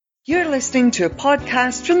You're listening to a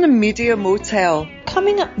podcast from the Media Motel.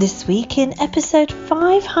 Coming up this week in episode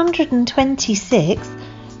 526,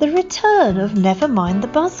 the return of Never Mind The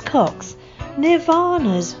Buzzcocks,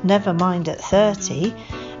 Nirvana's Nevermind at 30,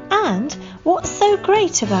 and what's so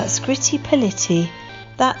great about Scritti Politti.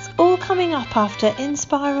 That's all coming up after In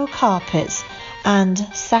Spiral Carpets and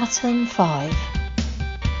Saturn V.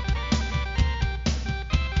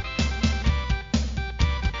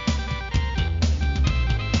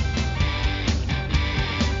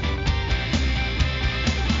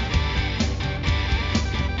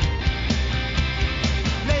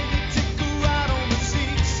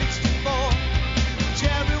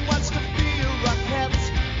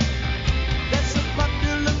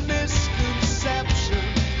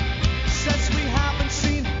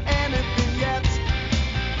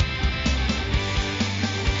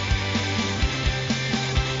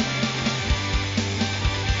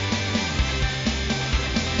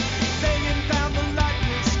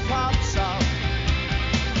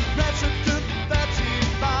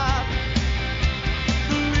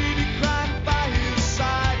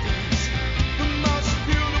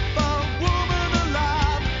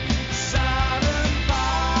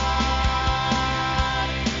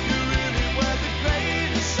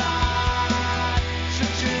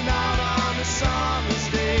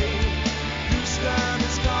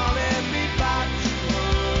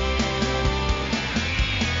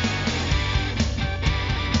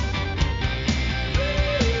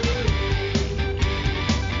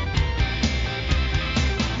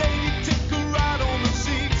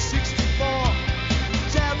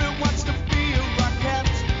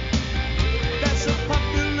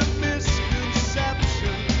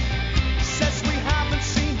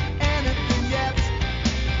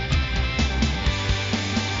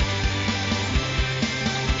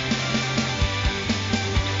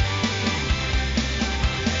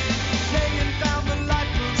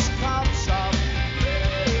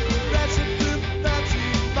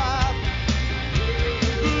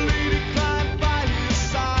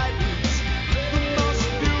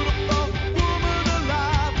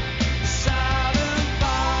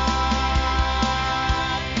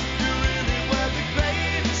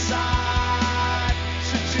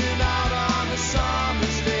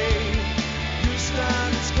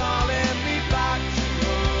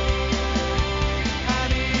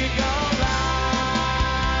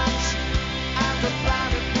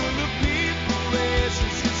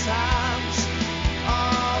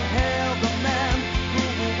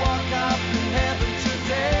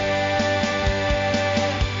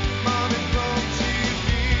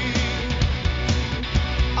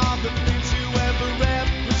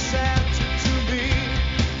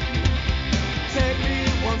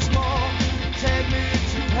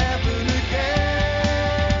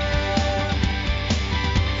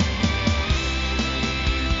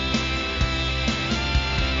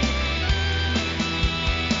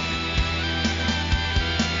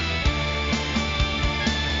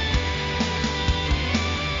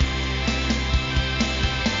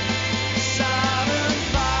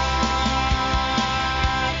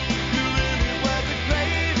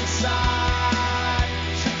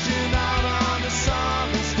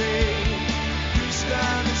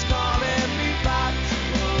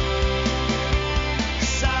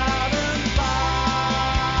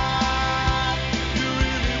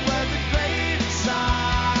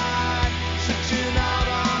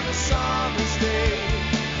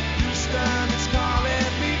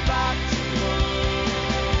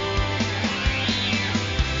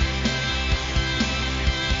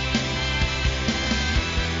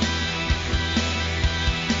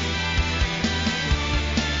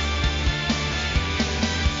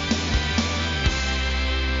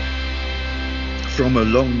 From a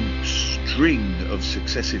long string of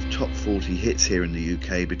successive top 40 hits here in the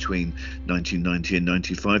UK between 1990 and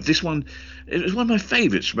 95, this one, it was one of my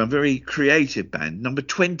favourites from a very creative band, number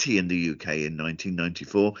 20 in the UK in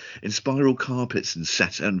 1994, In Spiral Carpets and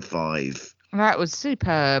Saturn V. That was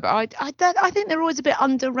superb. I think they're always a bit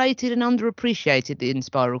underrated and underappreciated, the In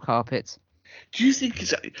Spiral Carpets. Do you think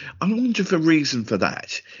I wonder if a reason for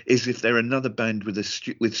that is if they're another band with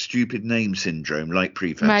with stupid name syndrome like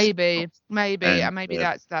Prefab? Maybe,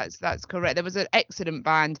 that's correct. There was an excellent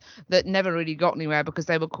band that never really got anywhere because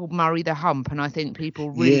they were called Murray the Hump, and I think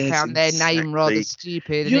people really found their name rather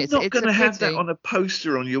stupid. You're not going to have that on a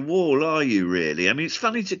poster on your wall, are you? Really? I mean, it's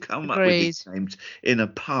funny to come up with these names in a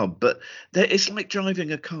pub, but it's like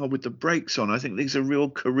driving a car with the brakes on. I think these are real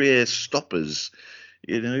career stoppers.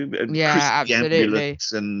 You know, yeah, Christy absolutely.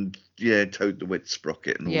 Ambulance and Toad the Wet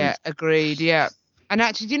Sprocket and all agreed. Yeah, And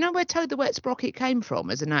actually, do you know where Toad the Wet Sprocket came from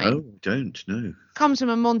as a name? Oh, don't know. Comes from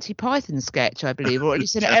a Monty Python sketch, I believe, or at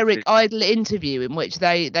least an Eric Idle interview in which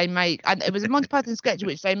they make, and it was a Monty Python sketch in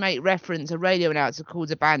which they make reference a radio announcer called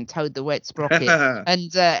a band Toad the Wet Sprocket.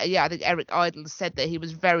 And I think Eric Idle said that he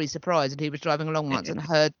was very surprised that he was driving along once and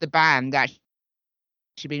heard the band actually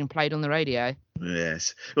being played on the radio.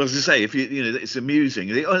 Yes. Well, as I say, if it's amusing.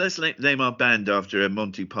 You think, let's name our band after a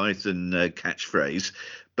Monty Python catchphrase,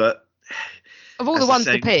 but. Of all the ones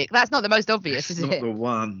to pick, that's not the most obvious, is it? Not the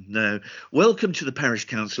one, no. Welcome to the Parish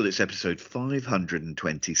Counsel. It's episode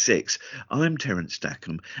 526. I'm Terence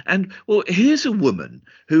Stackham. And, well, here's a woman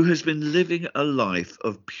who has been living a life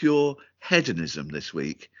of pure hedonism this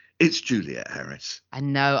week. It's Juliet Harris. I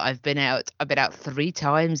know. I've been out 3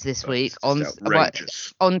 times this week on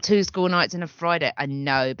 2 school nights and a Friday. I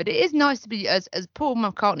know. But it is nice to be, as Paul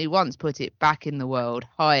McCartney once put it, back in the world.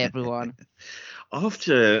 Hi, everyone.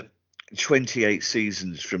 After 28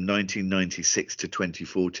 seasons from 1996 to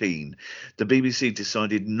 2014, the BBC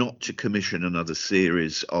decided not to commission another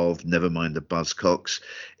series of Never Mind The Buzzcocks.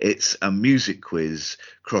 It's a music quiz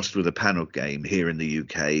crossed with a panel game here in the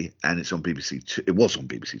UK, and it's on BBC Two. It was on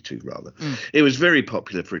BBC Two, rather. It was very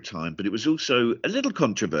popular for a time, but it was also a little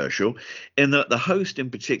controversial in that the host in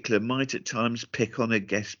particular might at times pick on a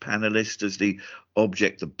guest panellist as the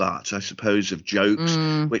object, the butt, I suppose, of jokes,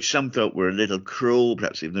 which some felt were a little cruel,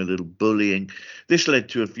 perhaps even a little bullying. This led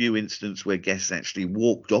to a few instances where guests actually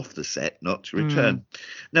walked off the set not to return.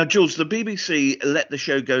 Now, Jules, the BBC let the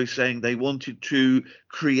show go saying they wanted to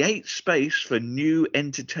create space for new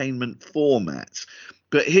entertainment formats.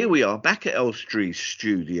 But here we are back at Elstree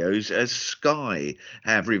Studios as Sky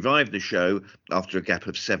have revived the show after a gap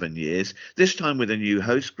of 7 years, this time with a new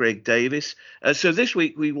host, Greg Davis. So this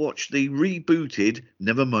week we watched the rebooted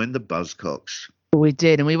Never Mind The Buzzcocks. We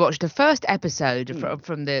did, and we watched the first episode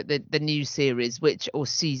from the new series, or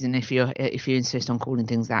season, if you insist on calling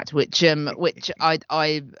things that, which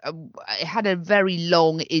I had a very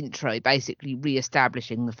long intro, basically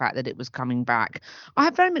re-establishing the fact that it was coming back. I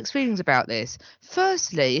have very mixed feelings about this.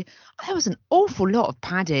 Firstly, there was an awful lot of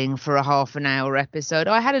padding for a half an hour episode.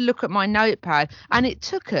 I had a look at my notepad, and it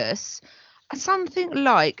took us something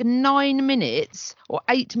like 9 minutes or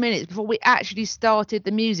 8 minutes before we actually started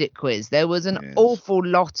the music quiz. There was an awful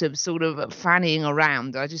lot of sort of fanning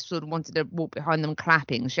around. I just sort of wanted to walk behind them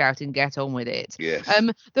clapping, shouting, get on with it. Yes.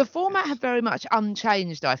 The format had very much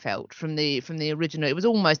unchanged, I felt, from the original. It was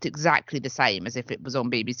almost exactly the same as if it was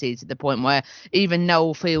on BBC, to the point where even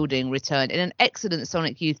Noel Fielding returned in an excellent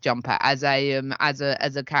Sonic Youth jumper as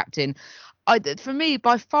a captain. For me,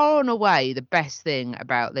 by far and away, the best thing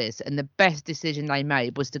about this and the best decision they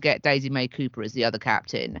made was to get Daisy May Cooper as the other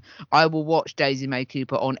captain. I will watch Daisy May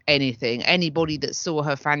Cooper on anything. Anybody that saw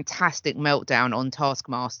her fantastic meltdown on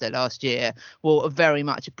Taskmaster last year will very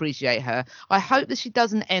much appreciate her. I hope that she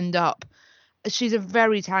doesn't end up. She's a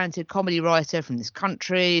very talented comedy writer from this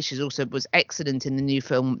country. She's also was excellent in the new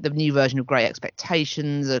film, the new version of Great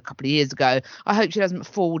Expectations a couple of years ago. I hope she doesn't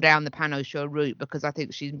fall down the panel show route, because I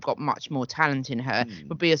think she's got much more talent in her. It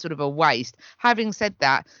would be a sort of a waste. Having said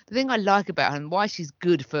that, the thing I like about her and why she's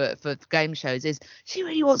good for game shows is she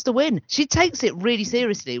really wants to win. She takes it really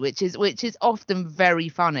seriously, which is often very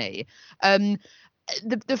funny.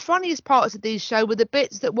 The funniest parts of these show were the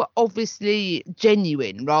bits that were obviously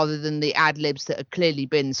genuine rather than the ad-libs that had clearly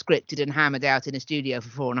been scripted and hammered out in a studio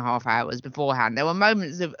for 4.5 hours beforehand. There were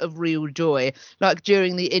moments of real joy, like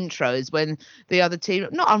during the intros when the other team,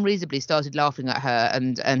 not unreasonably, started laughing at her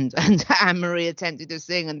and Anne-Marie attempted to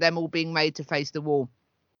sing and them all being made to face the wall.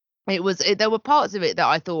 There were parts of it that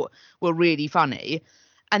I thought were really funny,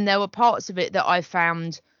 and there were parts of it that I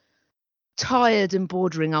found tired and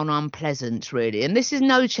bordering on unpleasant, really. And this is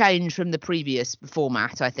no change from the previous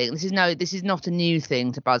format. I think this is not a new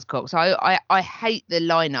thing to Buzzcocks. I hate the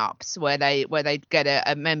lineups where they get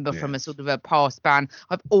a member from a sort of a past band.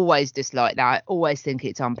 I've always disliked that. I always think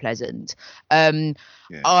it's unpleasant. There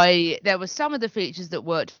were some of the features that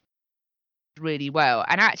worked really well,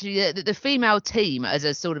 and actually the female team as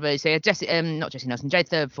a sort of not Jessie Nelson, Jade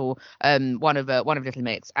Thirlfall, one of Little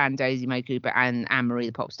Mix, and Daisy May Cooper and Anne-Marie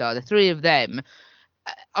the pop star, the three of them,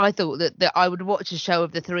 I thought that I would watch a show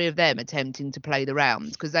of the three of them attempting to play the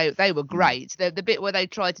rounds, because they were great. The bit where they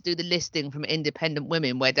tried to do the listing from independent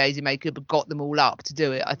women, where Daisy May Cooper got them all up to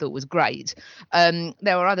do it, I thought was great. There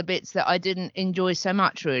were other bits that I didn't enjoy so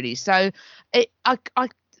much, really. So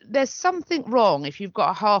there's something wrong if you've got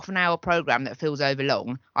a half an hour program that feels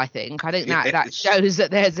overlong. I think that shows that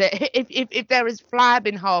if there is flab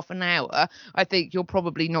in half an hour, I think you're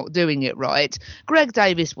probably not doing it right. Greg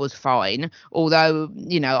Davis was fine, although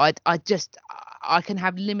I can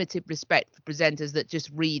have limited respect for presenters that just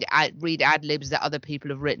read ad libs that other people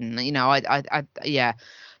have written. You know, yeah.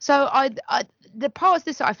 So the parts of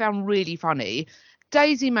this that I found really funny.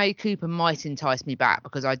 Daisy May Cooper might entice me back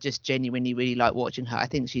because I just genuinely really like watching her. I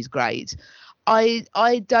think she's great.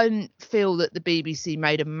 I don't feel that the BBC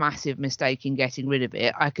made a massive mistake in getting rid of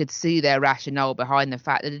it. I could see their rationale behind the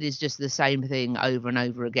fact that it is just the same thing over and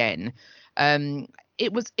over again.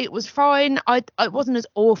 It was fine. It wasn't as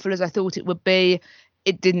awful as I thought it would be.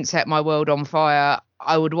 It didn't set my world on fire.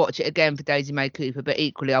 I would watch it again for Daisy May Cooper, but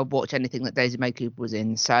equally I'd watch anything that Daisy May Cooper was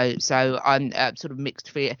in. So I'm sort of mixed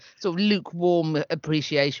fear, sort of lukewarm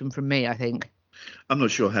appreciation from me, I think. I'm not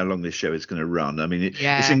sure how long this show is going to run. I mean,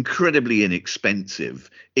 it's incredibly inexpensive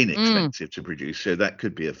to produce, so that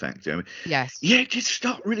could be a factor. I mean, yes. Yeah, it did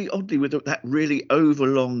start really oddly with that really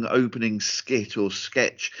overlong opening skit or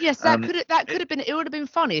sketch. Yes, that could have been. It would have been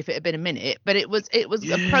funny if it had been a minute, but it was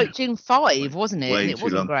approaching 5, wasn't it? And it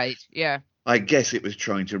wasn't great. Yeah. I guess it was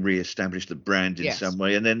trying to re-establish the brand in some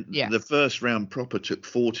way. And then the first round proper took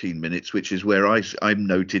 14 minutes, which is where I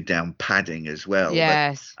noted down padding as well.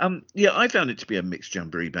 Yes. But, I found it to be a mixed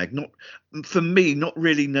jamboree bag. Not for me, not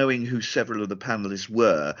really knowing who several of the panelists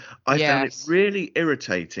were. I found it really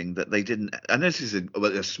irritating that they didn't, and this is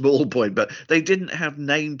a small point, but they didn't have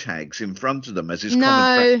name tags in front of them, as is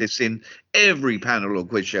common practice in every panel or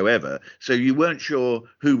quiz show ever. So you weren't sure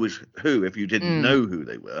who was who if you didn't know who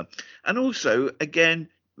they were. And also, again,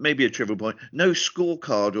 maybe a trivial point, no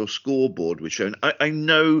scorecard or scoreboard was shown. I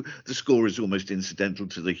know the score is almost incidental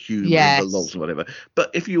to the humour and the logs or whatever, but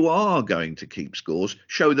if you are going to keep scores,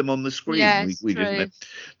 show them on the screen. Yes, we didn't know.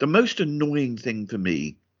 The most annoying thing for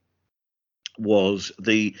me was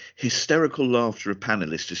the hysterical laughter of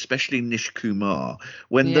panelists, especially Nish Kumar,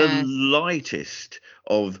 when the lightest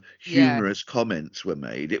of humorous comments were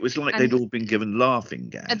made. It was like they'd all been given laughing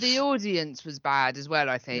gas. And the audience was bad as well,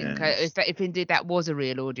 I think. Yes. If indeed that was a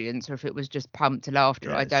real audience, or if it was just pumped to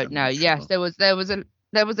laughter, I don't know. Sure. Yes, there was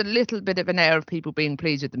a little bit of an air of people being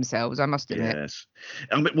pleased with themselves, I must admit. Yes.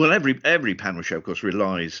 Well, every panel show, of course,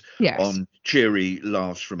 relies on cheery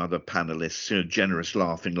laughs from other panelists, generous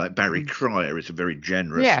laughing, like Barry Cryer is a very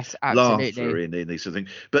generous laugher in these sort of things.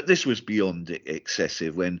 But this was beyond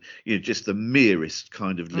excessive when, just the merest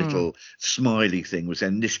kind of little smiley thing was,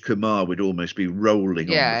 and Nish Kumar would almost be rolling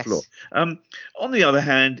on the floor. On the other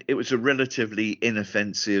hand, it was a relatively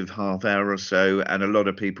inoffensive half hour or so, and a lot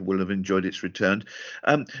of people will have enjoyed its return.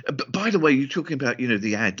 But by the way, you're talking about,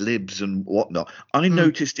 the ad libs and whatnot. I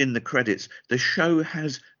noticed in the credits, the show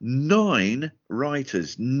has 9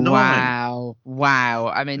 writers. 9. Wow.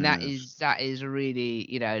 I mean, that is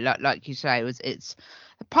really, like you say, it's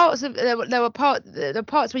parts of there were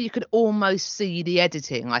parts where you could almost see the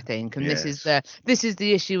editing, I think, and this is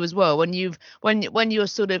the issue as well. When you're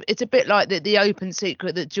sort of, it's a bit like the open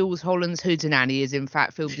secret that Jules Holland's Hootenanny is in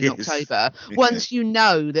fact filmed in October. Once you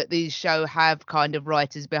know that these shows have kind of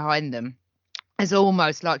writers behind them, it's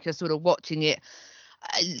almost like you're sort of watching it,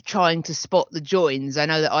 trying to spot the joins. I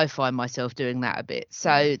know that I find myself doing that a bit.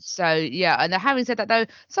 So yeah. And having said that, though,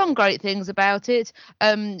 some great things about it.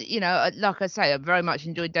 Like I say, I very much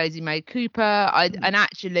enjoyed Daisy May Cooper. And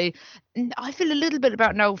actually, I feel a little bit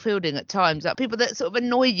about Noel Fielding at times, like people that sort of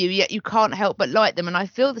annoy you, yet you can't help but like them. And I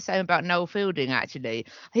feel the same about Noel Fielding. Actually,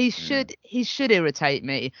 he should irritate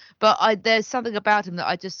me, but there's something about him that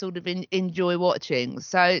I just sort of enjoy watching.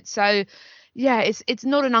 So. Yeah, it's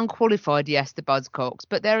not an unqualified yes to Buzzcocks,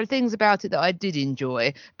 but there are things about it that I did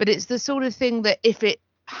enjoy. But it's the sort of thing that if it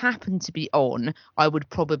happened to be on, I would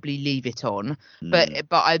probably leave it on. But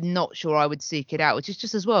I'm not sure I would seek it out, which is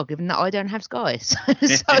just as well, given that I don't have Sky. So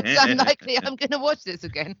it's unlikely I'm going to watch this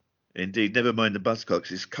again. Indeed, Never Mind The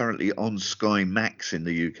Buzzcocks is currently on Sky Max in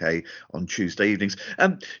the UK on Tuesday evenings.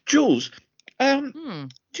 Jules,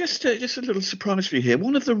 just a little surprise for you here.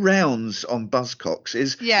 One of the rounds on Buzzcocks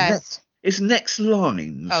is It's next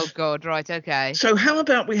lines. Oh, God, right, okay. So how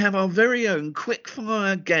about we have our very own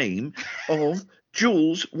quickfire game of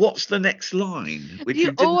Jules, what's the next line? Which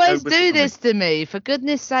you always do this to me, for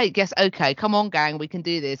goodness sake. Yes, okay, come on, gang, we can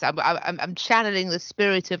do this. I'm channeling the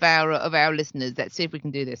spirit of our listeners. Let's see if we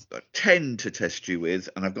can do this. 10 to test you with,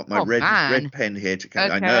 and I've got my red pen here to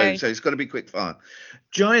count. Okay. I know, so it's got to be quickfire.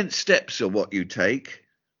 Giant steps are what you take.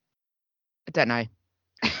 I don't know.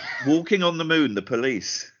 Walking on the moon, the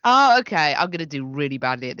police. Oh, okay. I'm going to do really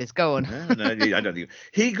badly at this. Go on. No, I don't think.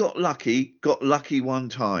 He got lucky one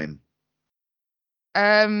time.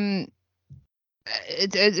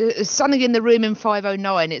 It's something in the room in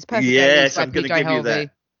 509. It's perfect. Yes, I'm going to give you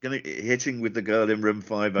that. Hitting with the girl in room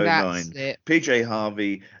 509. That's it. PJ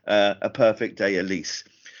Harvey, A Perfect Day, Elise.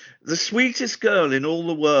 The sweetest girl in all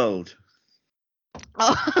the world.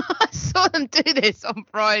 Oh, I saw them do this on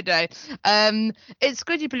Friday. It's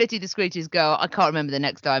Scritti Politti, the Scrittie's girl. I can't remember the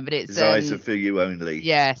next line, but it's Eyes are for you only.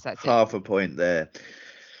 Yes, that's half a point there.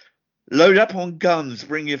 Load up on guns.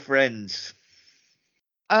 Bring your friends.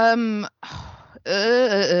 Pretend.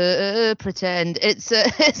 It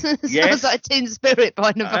sounds like Teen Spirit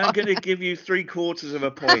by Nirvana. I'm going to give you 3/4 of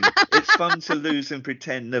a point. It's fun to lose and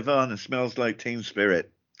pretend. Nirvana smells like Teen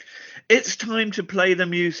Spirit. It's time to play the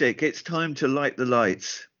music. It's time to light the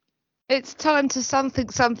lights. It's time to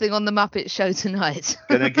something on the Muppet Show tonight.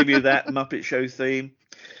 Going to give you that Muppet Show theme.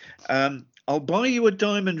 I'll buy you a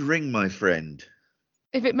diamond ring, my friend.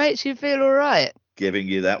 If it makes you feel all right. Giving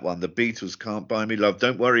you that one. The Beatles, Can't Buy Me Love.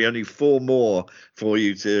 Don't worry, only 4 more for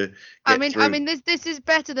you to get through. I mean, this is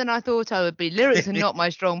better than I thought I would be. Lyrics are not my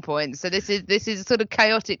strong point, so this is sort of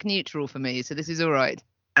chaotic neutral for me. So this is all right.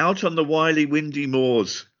 Out on the wily, windy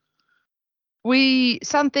moors.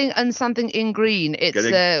 Something in green.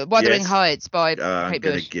 It's Wuthering Heights by Kate I'm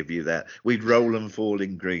going to give you that. We'd roll and fall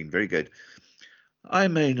in green. Very good. I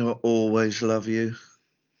may not always love you,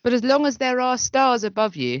 but as long as there are stars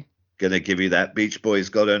above you. Going to give you that. Beach Boys,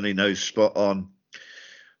 God Only Knows, spot on.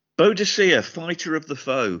 Bodicea, Fighter of the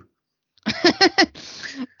Foe.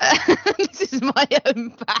 This is my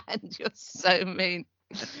own band. You're so mean.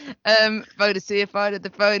 Bodicea, Fighter of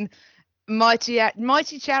the Foe.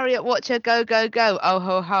 Mighty Chariot, watch her go, go, go. Oh,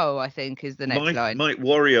 ho, ho, I think is the next line. Might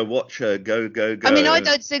Warrior, watch her go, go, go. I mean, I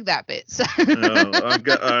don't sing that bit. So.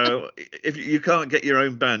 If you can't get your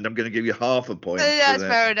own band, I'm going to give you half a point. That's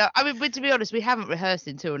fair enough. I mean, but to be honest, we haven't rehearsed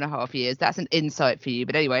in 2.5 years. That's an insight for you.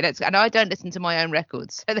 But anyway, and I don't listen to my own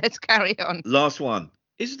records. So let's carry on. Last one.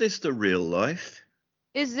 Is this the real life?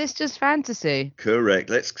 Is this just fantasy? Correct.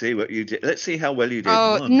 Let's see what you did. Let's see how well you did.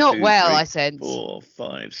 Oh, 1, not 2, well, 3, I said. 4,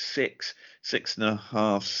 5, 6,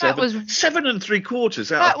 6.5, 7. 7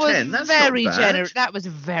 3/4 out of 10. That's very not bad. generous. That was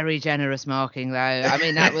very generous marking, though. I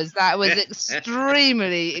mean, that was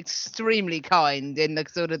extremely kind in the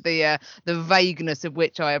sort of the vagueness of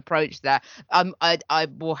which I approached that. I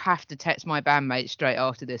will have to text my bandmate straight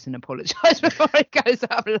after this and apologise before it goes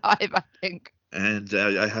up live, I think. And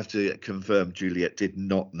I have to confirm, Juliet did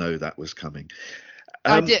not know that was coming.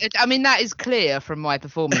 I did. I mean, that is clear from my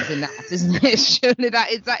performance in that, isn't it? Surely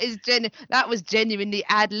that was genuinely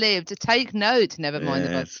ad-libbed. To take note, never mind the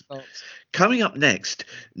Buzzcocks. Coming up next,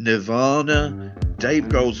 Nirvana, Dave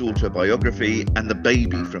Grohl's autobiography, and the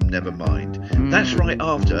baby from Nevermind. That's right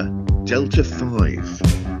after Delta 5.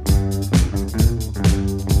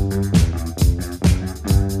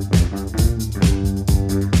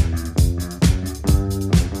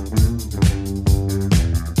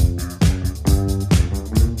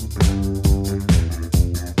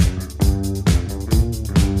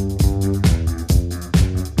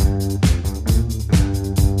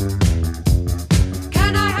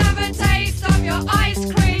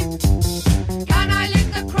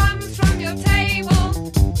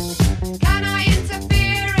 Can I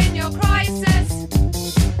interfere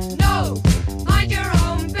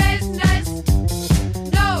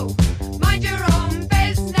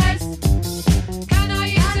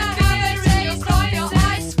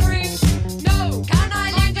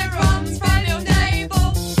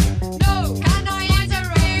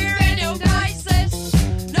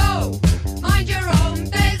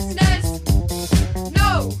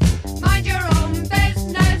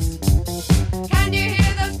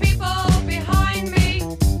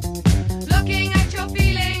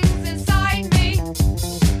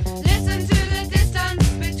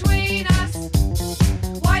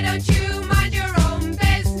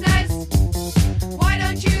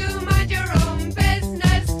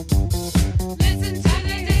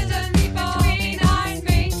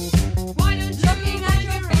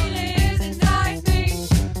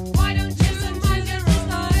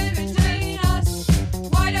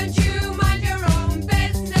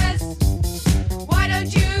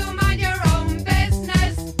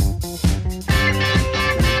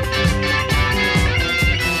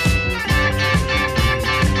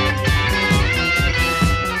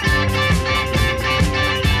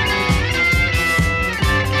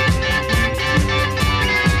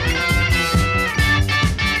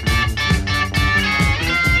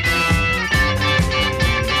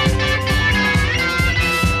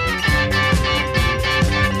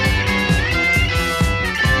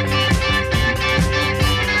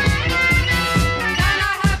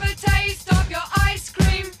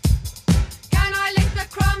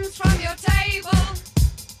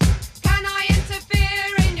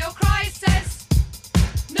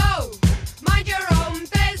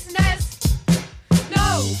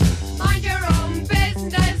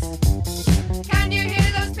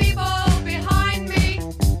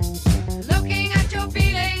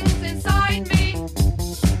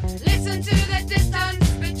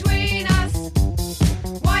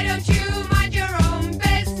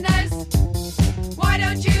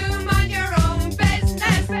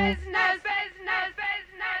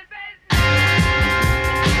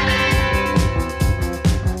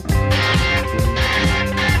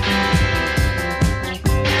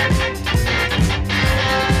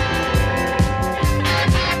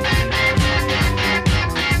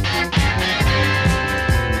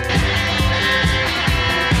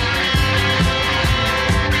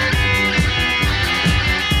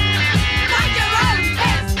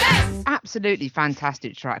absolutely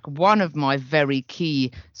fantastic track. One of my very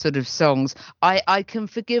key sort of songs. I can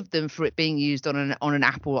forgive them for it being used on an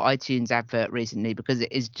Apple iTunes advert recently, because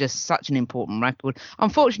it is just such an important record.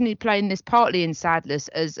 Unfortunately, playing this partly in sadness,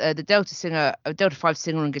 as the Delta 5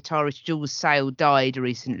 singer and guitarist Jules Sale died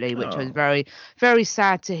recently, which I was very, very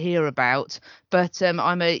sad to hear about. But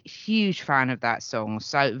I'm a huge fan of that song.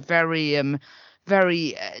 So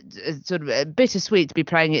very sort of bittersweet to be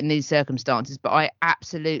playing it in these circumstances, but I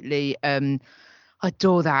absolutely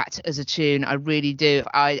adore that as a tune. I really do.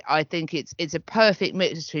 I think it's a perfect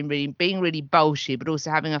mix between being really bolshy but also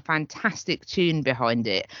having a fantastic tune behind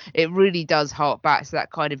it. It really does hark back to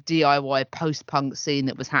that kind of DIY post-punk scene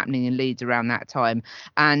that was happening in Leeds around that time,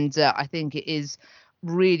 and I think it is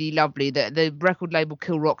really lovely that the record label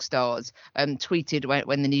Kill Rock Stars tweeted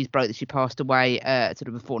when the news broke that she passed away sort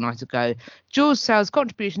of a fortnight ago. Jules Sale's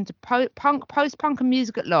contribution to post-punk and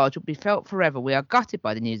music at large will be felt forever. We are gutted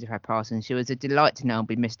by the news of her passing. She was a delight to know and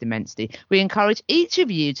be missed immensely. We encourage each of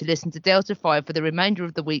you to listen to Delta 5 for the remainder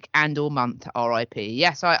of the week and or month. R.I.P.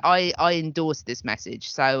 Yes, I endorse this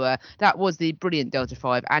message. So that was the brilliant Delta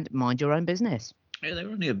 5 and Mind Your Own Business. Yeah, they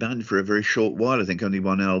were only a band for a very short while, I think, only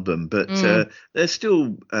one album, but they're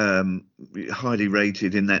still highly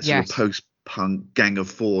rated in that sort of post-punk Gang of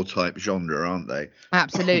Four type genre, aren't they?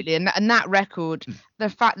 Absolutely. And that record, the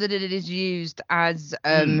fact that it is used as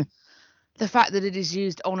the fact that it is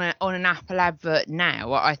used on an Apple advert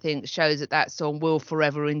now, I think shows that song will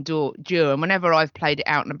forever endure. And whenever I've played it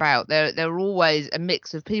out and about, there are always a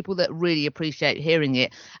mix of people that really appreciate hearing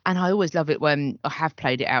it. And I always love it when I have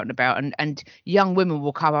played it out and about and young women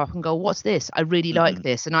will come up and go, what's this? I really like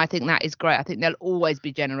this. And I think that is great. I think there'll always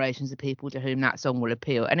be generations of people to whom that song will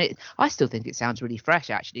appeal. And I still think it sounds really fresh,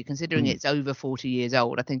 actually, considering it's over 40 years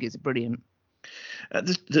old. I think it's brilliant.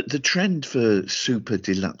 The trend for super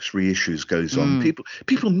deluxe reissues goes on.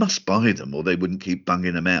 People must buy them or they wouldn't keep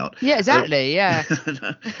bunging them out. Yeah, exactly. Yeah.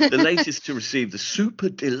 The latest to receive the super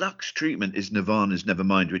deluxe treatment is Nirvana's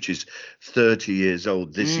Nevermind, which is 30 years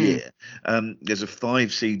old this year. There's a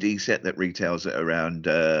 5 CD set that retails at around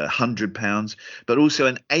 £100, but also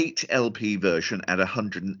an 8 LP version at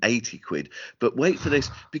 180 quid. But wait for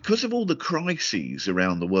this, because of all the crises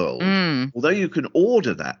around the world, although you can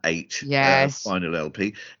order that 8 final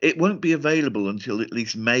LP, it won't be available until at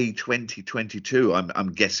least May 2022.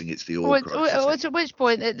 I'm guessing it's the oil crisis. At which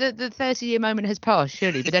point the 30-year moment has passed,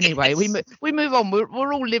 surely. But anyway, we move on.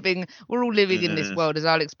 We're all living in this world, as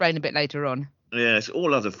I'll explain a bit later on. Yes,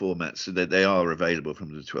 all other formats that they are available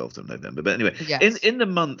from the 12th of November. But anyway, in the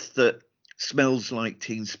month that Smells Like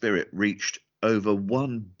Teen Spirit reached over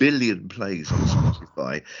 1 billion plays on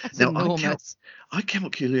Spotify. That's enormous. I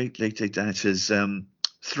calculated that as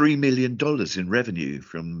 $3 million in revenue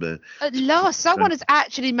from at last someone has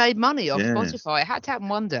actually made money off Spotify. It had to happen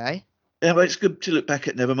one day. Yeah, well, it's good to look back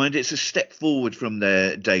at Nevermind. It's a step forward from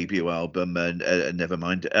their debut album,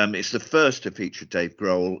 Nevermind. It's the first to feature Dave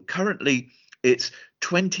Grohl. Currently, it's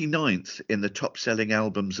 29th in the top-selling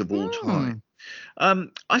albums of all time.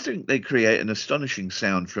 I think they create an astonishing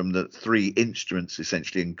sound from the 3 instruments,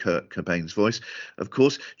 essentially, in Kurt Cobain's voice, of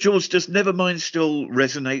course. Jules, does Nevermind still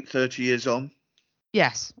resonate 30 years on?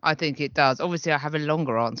 Yes, I think it does. Obviously, I have a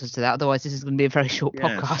longer answer to that. Otherwise, this is going to be a very short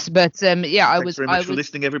podcast. But Thanks very much for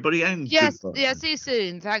listening, everybody. And goodbye. See you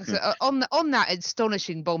soon. Thanks. On that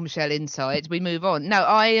astonishing bombshell insight, we move on. No,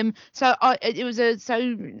 I am.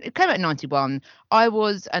 It came out in 91. I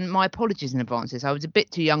was, and my apologies in advance, I was a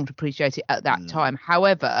bit too young to appreciate it at that time.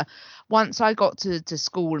 However, once I got to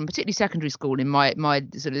school, and particularly secondary school, in my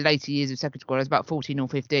sort of later years of secondary school, I was about 14 or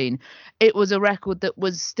 15, it was a record that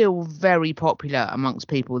was still very popular amongst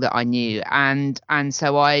people that I knew. And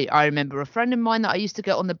so I remember a friend of mine that I used to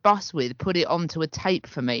get on the bus with put it onto a tape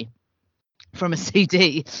for me from a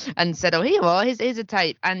CD and said, oh, here you are, here's a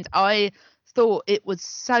tape. And I thought it was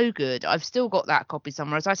so good. I've still got that copy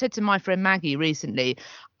somewhere. As I said to my friend Maggie recently,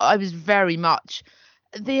 I was very much...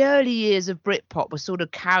 The early years of Britpop were sort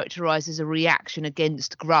of characterised as a reaction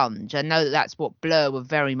against grunge. I know that's what Blur were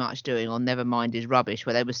very much doing on Nevermind Is Rubbish,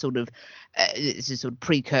 where they were sort of, this is sort of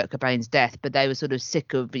pre-Kurt Cobain's death, but they were sort of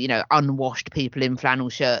sick of, unwashed people in flannel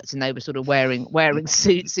shirts, and they were sort of wearing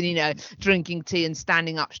suits and, drinking tea and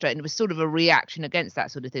standing up straight. And it was sort of a reaction against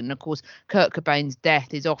that sort of thing. And of course, Kurt Cobain's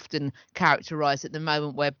death is often characterised at the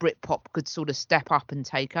moment where Britpop could sort of step up and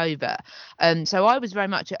take over. So I was very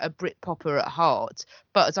much a Britpopper at heart.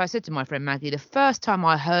 But as I said to my friend Maggie, the first time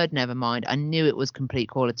I heard Nevermind, I knew it was complete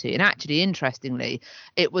quality. And actually, interestingly,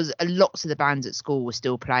 it was lots of the bands at school were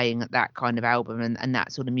still playing that kind of album and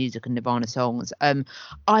that sort of music and Nirvana songs. I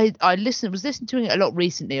was listening to it a lot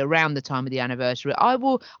recently around the time of the anniversary. I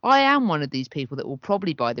am one of these people that will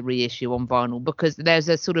probably buy the reissue on vinyl, because there's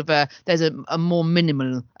a more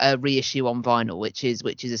minimal reissue on vinyl, which is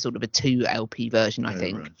a sort of a 2 LP version, I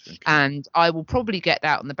think. Right, okay. And I will probably get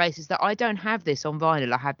that on the basis that I don't have this on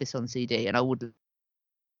vinyl. I have this on CD, and I would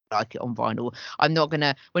like it on vinyl. We're not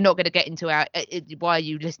gonna get into why are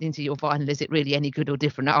you listening to your vinyl, is it really any good or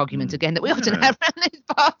different argument again that we often have around these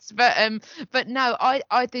parts, but no,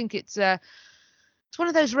 I think it's one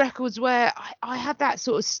of those records where I have that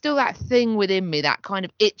sort of still that thing within me, that kind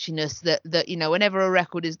of itchiness that you know, whenever a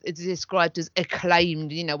record is described as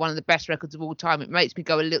acclaimed, you know, one of the best records of all time, it makes me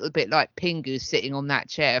go a little bit like Pingu sitting on that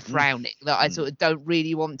chair frowning, that I sort of don't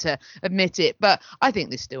really want to admit it. But I think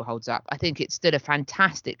this still holds up. I think it's still a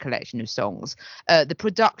fantastic collection of songs. The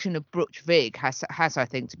production of Butch Vig has I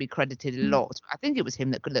think to be credited a lot. I think it was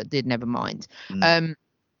him that did Nevermind.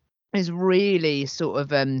 Is really sort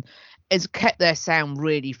of has kept their sound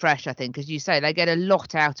really fresh. I think, as you say, they get a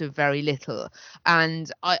lot out of very little, and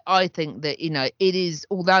I think that, you know, it is,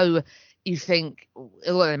 although you think,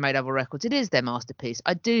 although they made other records, it is their masterpiece.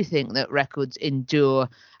 I do think that records endure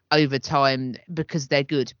over time because they're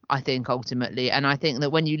good, I think, ultimately. And I think that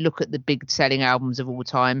when you look at the big selling albums of all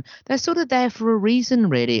time, they're sort of there for a reason,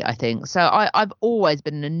 really, I think. So I've always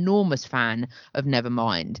been an enormous fan of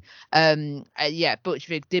Nevermind. Butch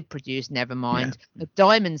Vig did produce Nevermind. The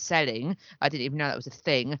diamond selling, I didn't even know that was a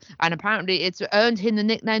thing. And apparently it's earned him the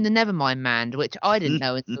nickname the Nevermind Man, which I didn't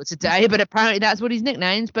know until today, but apparently that's what he's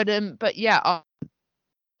nicknamed. But yeah,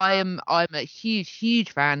 I'm a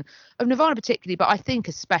huge fan of Nirvana particularly, but I think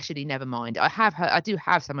especially Nevermind. I do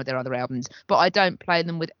have some of their other albums, but I don't play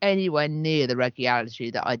them with anywhere near the regularity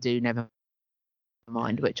that I do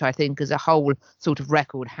Nevermind, which I think as a whole sort of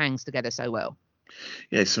record hangs together so well.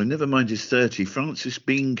 Yeah, so Nevermind is 30. Francis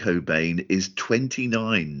Bean Cobain is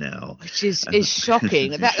 29 now. Which is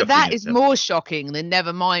shocking. That is more shocking than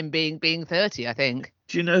Nevermind being 30, I think.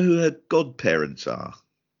 Do you know who her godparents are?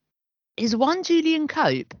 Is one Julian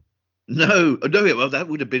Cope? No. Well, that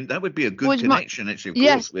would be a good connection, actually.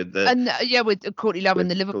 Of course, with Courtney Love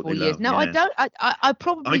and the Liverpool years. No, I don't. I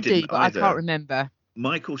probably do, but either. I can't remember.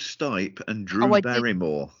 Michael Stipe and Drew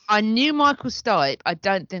Barrymore. I knew Michael Stipe. I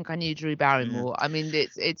don't think I knew Drew Barrymore. I mean,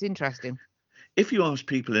 it's interesting. If you ask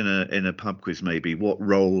people in a pub quiz, maybe, what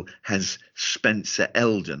role has Spencer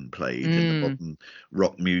Elden played in the modern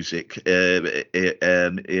rock music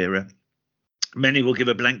era? Many will give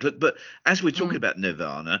a blank look, but as we're talking about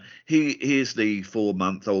Nirvana, he is the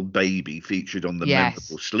 4-month-old baby featured on the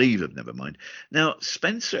memorable sleeve of Nevermind. Now,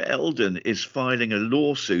 Spencer Elden is filing a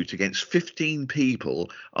lawsuit against 15 people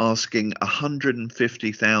asking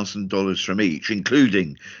 $150,000 from each,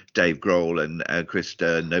 including Dave Grohl and Chris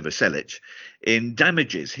Novoselic, in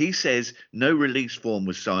damages. He says no release form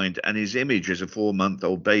was signed and his image as a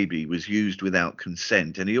 4-month-old baby was used without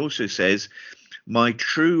consent. And he also says, my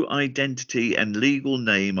true identity and legal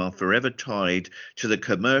name are forever tied to the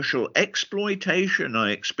commercial exploitation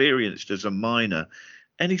I experienced as a minor.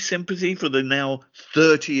 Any sympathy for the now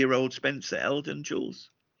 30-year-old Spencer Elden, Jules?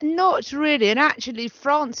 Not really. And actually,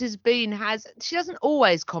 Frances Bean she doesn't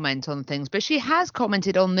always comment on things, but she has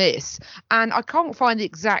commented on this. And I can't find the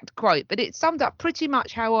exact quote, but it summed up pretty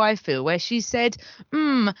much how I feel, where she said,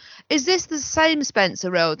 is this the same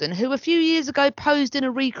Spencer Elden who a few years ago posed in a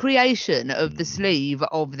recreation of the sleeve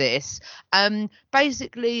of this?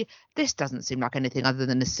 Basically, this doesn't seem like anything other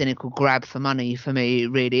than a cynical grab for money for me,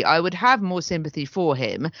 really. I would have more sympathy for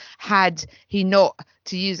him had he not,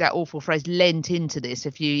 to use that awful phrase, lent into this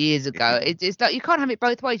a few years ago. It's like you can't have it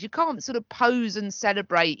both ways. You can't sort of pose and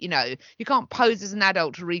celebrate, you know. You can't pose as an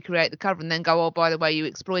adult to recreate the cover and then go, oh, by the way, you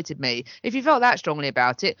exploited me. If you felt that strongly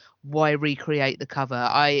about it, why recreate the cover?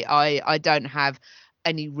 I don't have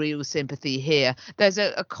any real sympathy here. There's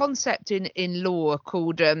a concept in law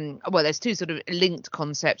called there's two sort of linked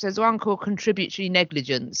concepts. There's one called contributory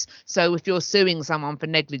negligence. So if you're suing someone for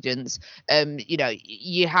negligence,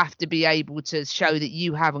 you have to be able to show that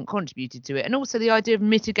you haven't contributed to it. And also the idea of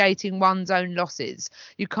mitigating one's own losses.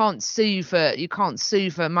 You can't sue for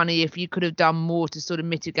money if you could have done more to sort of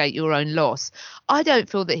mitigate your own loss. I don't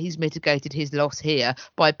feel that he's mitigated his loss here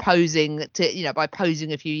by posing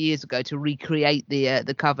a few years ago to recreate the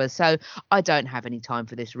cover. So I don't have any time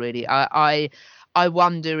for this, really. I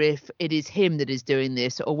wonder if it is him that is doing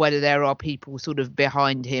this or whether there are people sort of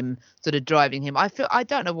behind him sort of driving him. I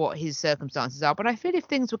don't know what his circumstances are, but I feel if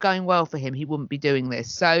things were going well for him, he wouldn't be doing this.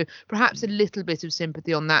 So perhaps a little bit of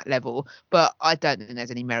sympathy on that level, but I don't think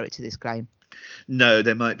there's any merit to this claim. No,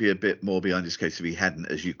 there might be a bit more behind this case if he hadn't,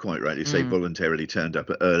 as you quite rightly say, voluntarily turned up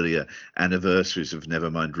at earlier anniversaries of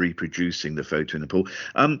Nevermind, reproducing the photo in the pool.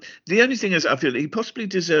 The only thing is, I feel he possibly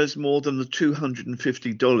deserves more than the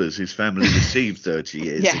 $250 his family received 30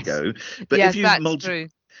 years ago. But yes, that's true.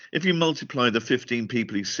 If you multiply the 15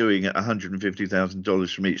 people he's suing at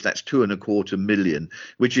 $150,000 from each, that's $2.25 million,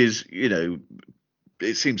 which is,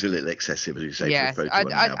 it seems a little excessive, as you say, for a photo on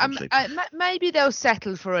an album. Maybe they'll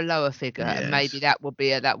settle for a lower figure, and maybe that will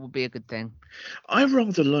be a good thing. I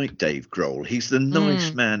rather like Dave Grohl. He's the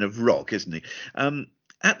nice man of rock, isn't he?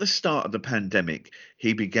 At the start of the pandemic,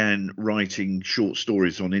 he began writing short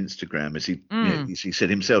stories on Instagram, as he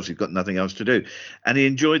said himself, he's got nothing else to do. And he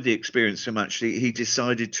enjoyed the experience so much, he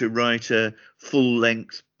decided to write a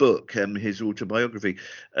full-length book, his autobiography.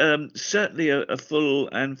 Certainly a full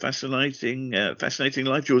and fascinating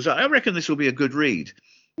life, Jules. I reckon this will be a good read.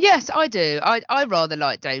 Yes, I do. I rather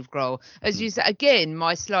like Dave Grohl. As you said, again,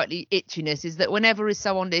 my slightly itchiness is that whenever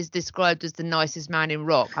someone is described as the nicest man in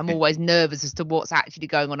rock, I'm always nervous as to what's actually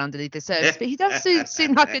going on underneath the surface. But he does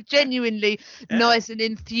seem like a genuinely nice and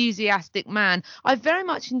enthusiastic man. I very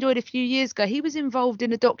much enjoyed a few years ago. He was involved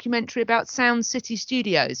in a documentary about Sound City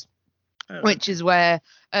Studios, which is where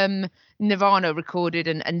Nirvana recorded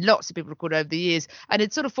and lots of people recorded over the years, and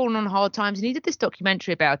it's sort of fallen on hard times, and he did this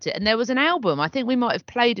documentary about it. And there was an album, I think we might have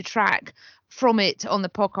played a track from it on the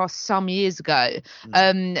podcast some years ago,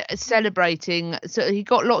 celebrating. So he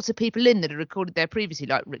got lots of people in that had recorded there previously,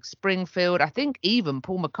 like Rick Springfield. I think even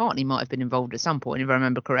Paul McCartney might have been involved at some point, if I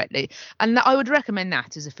remember correctly. And I would recommend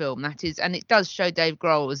that as a film. And it does show Dave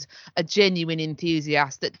Grohl as a genuine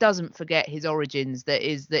enthusiast that doesn't forget his origins. That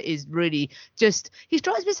is really just, he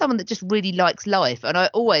strikes me as someone that just really likes life, and I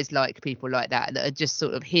always like people like that are just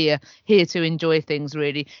sort of here to enjoy things.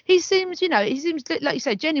 Really, he seems like you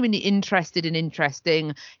say, genuinely interested and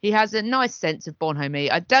interesting. He has a nice sense of bonhomie.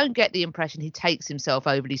 I don't get the impression he takes himself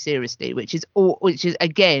overly seriously, which is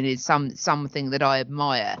again something that I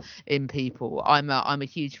admire in people. I'm a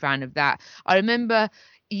huge fan of that. I remember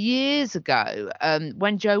years ago,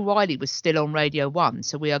 when Joe Wiley was still on Radio 1,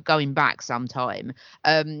 so we are going back some time,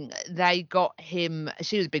 they got him,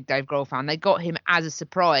 she was a big Dave Grohl fan, they got him as a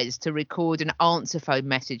surprise to record an answer phone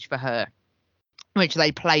message for her, which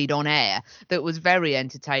they played on air, that was very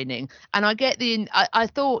entertaining. And I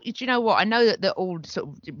thought, you know what, I know that all sort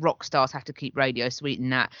of rock stars have to keep radio sweet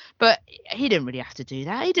and that, but he didn't really have to do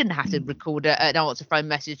that. He didn't have to record an answer phone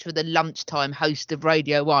message for the lunchtime host of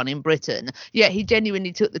Radio 1 in Britain. Yet he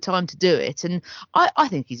genuinely took the time to do it. And I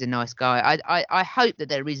think he's a nice guy. I hope that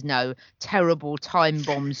there is no terrible time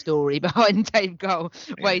bomb story behind Dave Grohl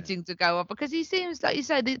waiting to go off, because he seems, like you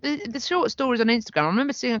say, the short stories on Instagram, I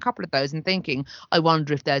remember seeing a couple of those and thinking, I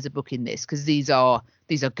wonder if there's a book in this, because these are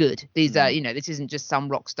good. These are, this isn't just some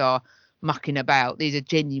rock star mucking about. These are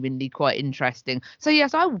genuinely quite interesting. So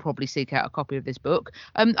yes, I will probably seek out a copy of this book.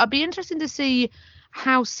 I'd be interested to see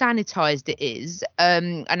how sanitized it is,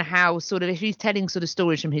 and how sort of, if he's telling sort of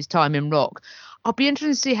stories from his time in rock, I'll be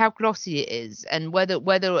interested to see how glossy it is and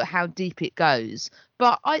whether how deep it goes.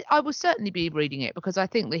 But I will certainly be reading it, because I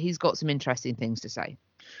think that he's got some interesting things to say.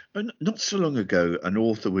 But not so long ago, an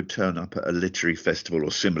author would turn up at a literary festival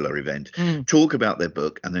or similar event, talk about their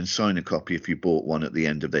book, and then sign a copy if you bought one at the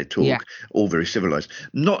end of their talk. All very civilized.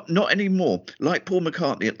 Not anymore. Like Paul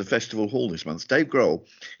McCartney at the festival hall this month, Dave Grohl,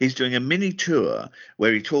 he's doing a mini tour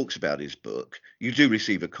where he talks about his book. You do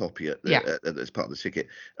receive a copy as part of the ticket.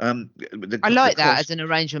 I like that as an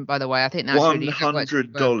arrangement, by the way. I think that's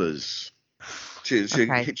 $100.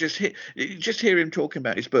 Just hear him talking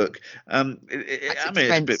about his book. It's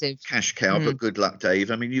a bit cash cow, but good luck, Dave.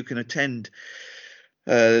 I mean, you can attend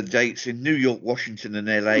dates in New York, Washington, and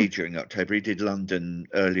LA during October. He did London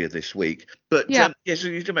earlier this week. But so you're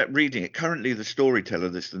talking about reading it. Currently, The Storyteller,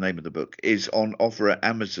 that's the name of the book, is on offer at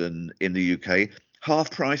Amazon in the UK.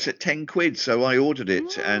 Half price at £10. So I ordered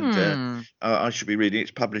it, and I should be reading it.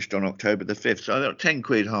 It's published on October the 5th. So I thought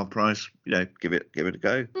 £10 half price, give it a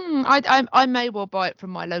go. I may well buy it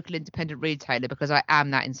from my local independent retailer, because I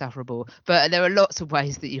am that insufferable. But there are lots of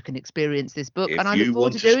ways that you can experience this book, and I look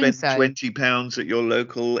forward to doing so. If you want to spend £20 at your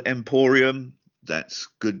local emporium, that's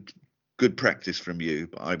good practice from you.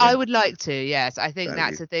 But I would like to, yes. I think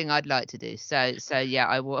that's the thing I'd like to do. So yeah,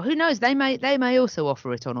 I will. Who knows? They may also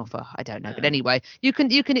offer it on offer. I don't know. But anyway, you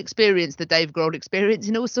can experience the Dave Grohl experience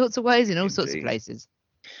in all sorts of ways, in all sorts of places.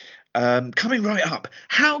 Coming right up,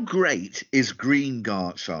 how great is Green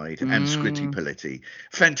Gartside and Scritti Politti?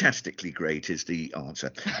 Fantastically great is the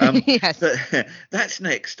answer. Yes. But that's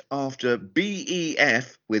next after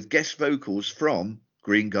BEF with guest vocals from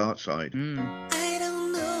Green Gartside. I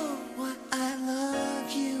don't know why I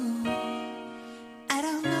love you.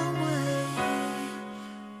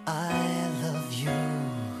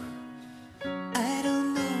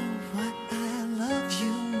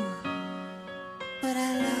 but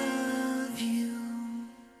I love you.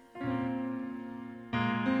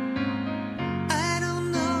 I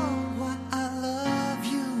don't know why I love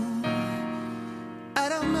you. I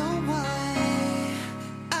don't know why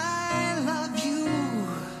I love you.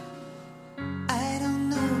 I don't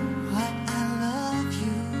know why I love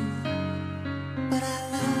you, but I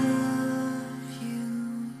love you.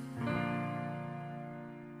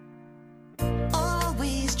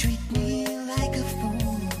 Always treat me like a fool.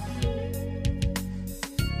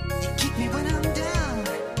 You keep me when I'm down.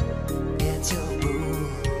 It's your rule.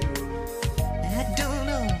 I don't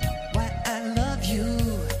know why I love you,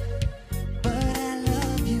 but I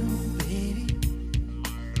love you, baby.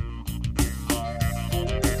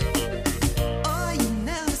 Oh, you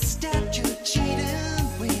never stopped your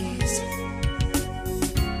cheating ways.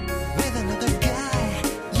 With another guy,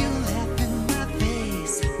 you laugh in my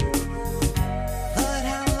face. Lord,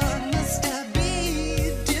 how long must I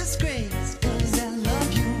be disgraced? 'Cause I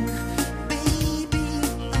love you, baby.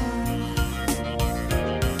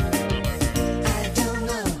 I don't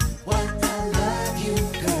know why I love you,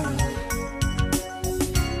 girl.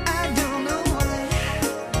 I don't know why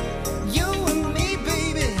you and me,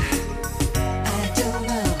 baby. I don't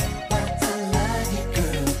know why I love you,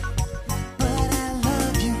 girl, but I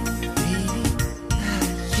love you, baby.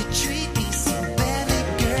 You treat me so badly,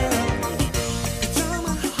 girl. You throw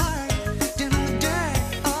my heart down in the dirt,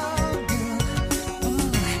 oh girl.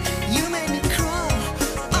 You made me crawl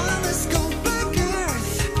on this cold black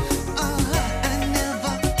earth. I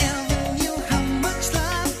never ever knew how much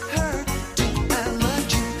love hurt. I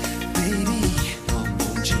loved you, baby. I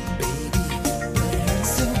want you, baby, but it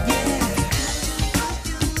hurts so bad.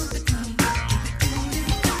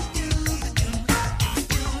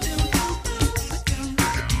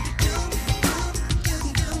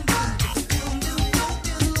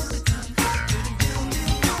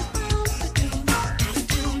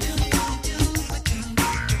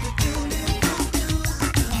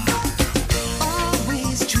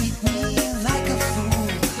 Always treat me like a fool.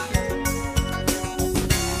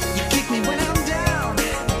 You kick me when I'm down.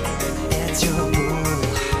 That's your rule.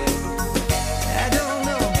 I don't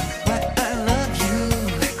know why I love you,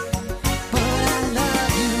 but I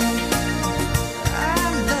love you. I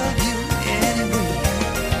love you anyway.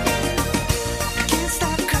 I can't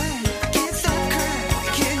stop crying. I can't stop crying.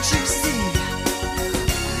 Can't you see?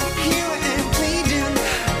 Here I am pleading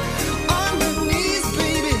on my knees,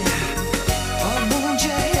 baby. Oh, won't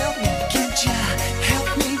you help me? Can't you help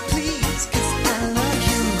me, please? 'Cause I love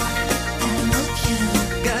you. I love you.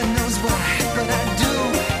 God knows why, but I do.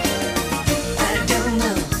 I don't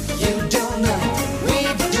know. You don't know. We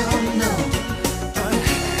don't know.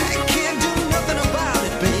 I can't do nothing about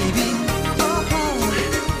it, baby. Oh,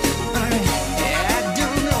 I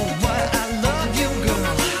don't know why I love you,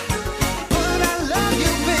 girl, but I love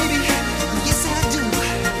you, baby. Yes, I do.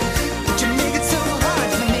 But you make it so hard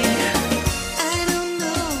for me. I don't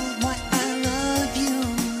know why I love you.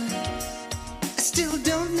 I still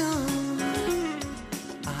don't know.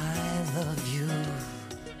 I love you.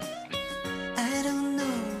 I don't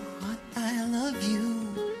know what I love you,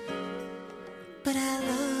 but I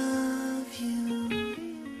love you.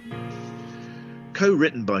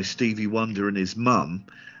 Co-written by Stevie Wonder and his mum,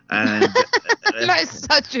 and That's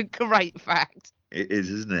such a great fact. it is,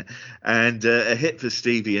 isn't it? And a hit for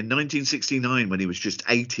Stevie in 1969 when he was just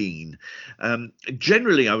 18.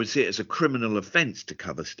 Generally, I would see it as a criminal offence to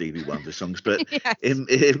cover Stevie Wonder songs, but Yes. in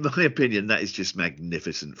my opinion, that is just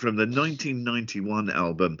magnificent. From the 1991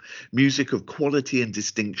 album Music of Quality and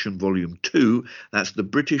Distinction Volume 2, that's the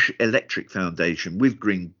British Electric Foundation with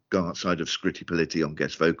Green Gartside of Scritti Politti on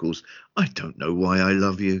guest vocals. I don't know why I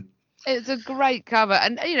love you. It's a great cover,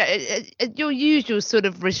 and you know, your usual sort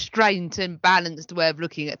of restraint and balanced way of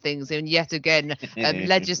looking at things, and yet again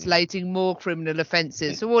legislating more criminal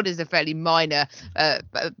offences for what is a fairly minor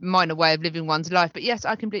way of living one's life. But yes,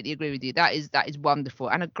 I completely agree with you. That is wonderful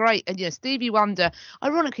and a great. And Stevie Wonder,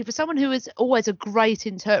 ironically, for someone who is always a great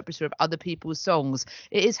interpreter of other people's songs,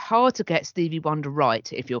 it is hard to get Stevie Wonder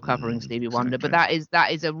right if you're covering Stevie Wonder. But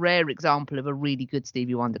that is a rare example of a really good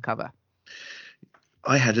Stevie Wonder cover.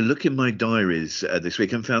 I had a look in my diaries this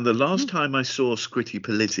week and found the last time I saw Scritti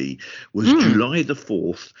Politti was July the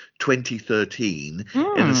 4th, 2013,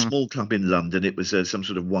 in a small club in London. It was some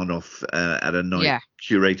sort of one-off at a night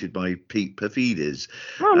curated by Pete Perfides.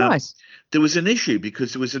 Oh, nice. There was an issue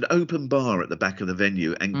because there was an open bar at the back of the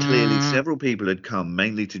venue, and clearly several people had come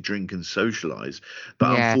mainly to drink and socialise,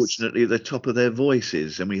 but unfortunately at the top of their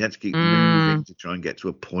voices, and we had to keep moving to try and get to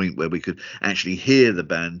a point where we could actually hear the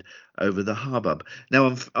band. over the hubbub.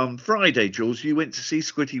 Now, on Friday, Jules, you went to see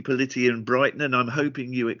Scritti Politti in Brighton, and I'm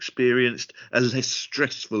hoping you experienced a less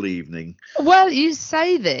stressful evening. Well, you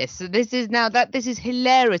say this. This is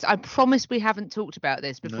hilarious. I promise we haven't talked about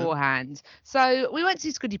this beforehand. So we went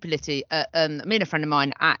to see Scritti Politti, me and a friend of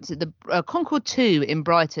mine, at the Concord 2 in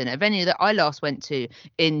Brighton, a venue that I last went to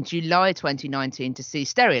in July 2019 to see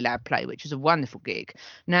Stereolab play, which was a wonderful gig.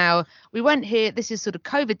 Now, we went here. This is sort of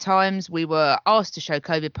COVID times. We were asked to show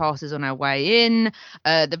COVID passes on our way in.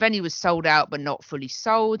 The venue was sold out, but not fully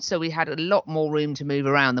sold. So we had a lot more room to move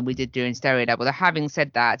around than we did during Stereolab. Although having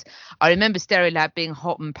said that, I remember Stereolab being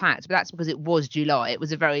hot and packed, but that's because it was July. It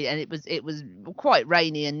was it was quite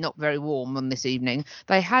rainy and not very warm on this evening.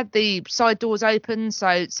 They had the side doors open, so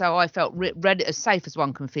I felt ready, as safe as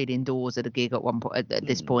one can feel indoors at a gig at one point. At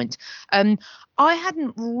this point, I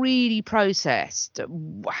hadn't really processed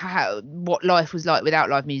what life was like without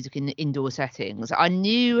live music in indoor settings. I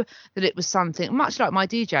knew that it was something much like my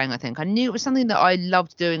DJing. I think I knew it was something that I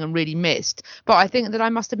loved doing and really missed, but I think that I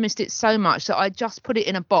must have missed it so much that I just put it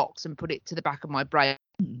in a box and put it to the back of my brain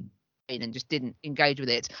and just didn't engage with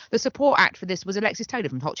it. The support act for this was Alexis Taylor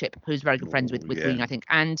from Hot Chip, who's very good friends with Queen, I think,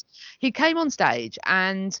 and he came on stage,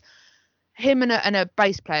 and him and a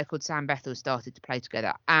bass player called Sam Bethel started to play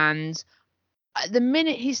together, and the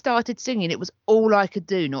minute he started singing, it was all I could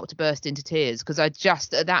do not to burst into tears, because I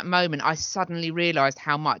just, at that moment, I suddenly realised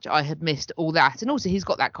how much I had missed all that. And also he's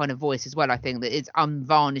got that kind of voice as well, I think, that is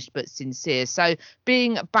unvarnished but sincere. So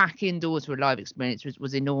being back indoors for a live experience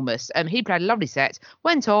was enormous. He played a lovely set,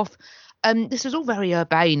 went off. This was all very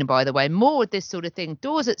urbane, by the way. More of this sort of thing.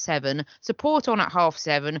 Doors at 7, support on at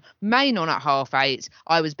 7:30, main on at 8:30.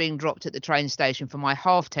 I was being dropped at the train station for my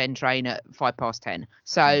 10:30 train at 10:05.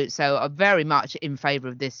 So I'm very much in favour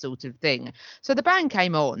of this sort of thing. So the band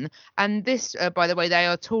came on, and this, by the way, they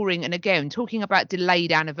are touring. And again, talking about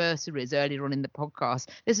delayed anniversaries earlier on in the podcast,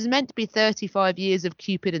 this is meant to be 35 years of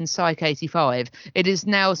Cupid and Psych 85. It is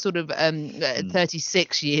now sort of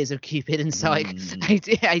 36 years of Cupid and Psych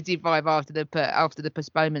 85. After the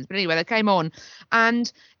postponements. But anyway, they came on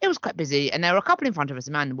and it was quite busy, and there were a couple in front of us,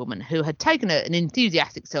 a man and a woman, who had taken an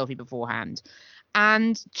enthusiastic selfie beforehand.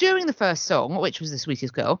 And during the first song, which was The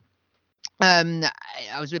Sweetest Girl, I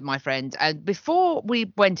was with my friend, and before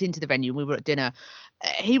we went into the venue, we were at dinner,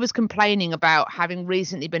 he was complaining about having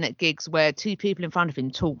recently been at gigs where two people in front of him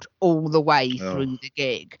talked all the way through the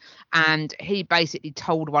gig, and he basically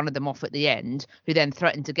told one of them off at the end, who then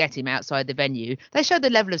threatened to get him outside the venue. They showed the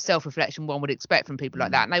level of self-reflection one would expect from people like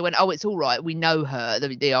that, and they went, oh, it's all right, we know her,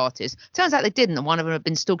 the artist. Turns out they didn't, and one of them had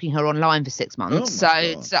been stalking her online for 6 months. So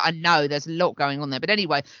I know there's a lot going on there, but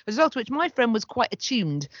anyway, as a result of which my friend was quite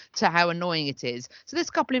attuned to how annoying it is. So this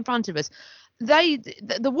couple in front of us,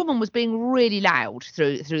 the woman was being really loud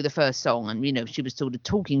through the first song, and you know, she was sort of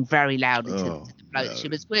talking very loudly to the bloke she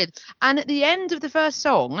was with. And at the end of the first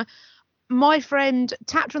song, my friend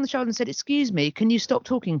tapped her on the shoulder and said, excuse me, can you stop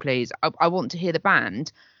talking please, I want to hear the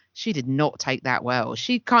band. She did not take that well.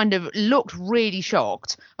 She kind of looked really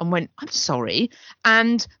shocked and went, I'm sorry.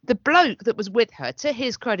 And the bloke that was with her, to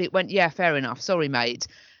his credit, went, yeah, fair enough, sorry mate.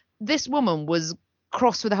 This woman was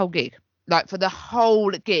cross for the whole gig. Like for the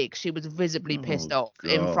whole gig, she was visibly pissed off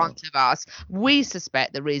in front of us. We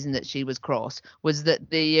suspect the reason that she was cross was that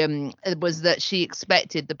she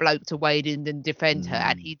expected the bloke to wade in and defend her,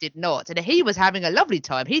 and he did not. And he was having a lovely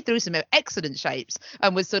time. He threw some excellent shapes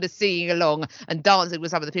and was sort of singing along and dancing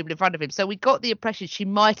with some of the people in front of him. So we got the impression she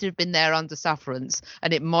might have been there under sufferance,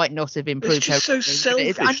 and it might not have improved. It's just so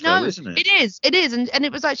selfish, I know, though, isn't it? It is, and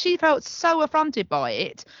it was like she felt so affronted by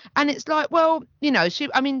it, and it's like, well, you know,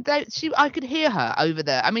 I could hear her over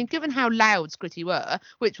there. I mean, given how loud Scritti were,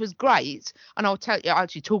 which was great, and I'll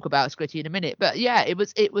actually talk about Scritti in a minute, but yeah, it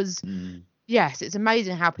was yes, it's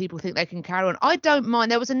amazing how people think they can carry on. I don't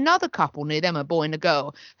mind. There was another couple near them, a boy and a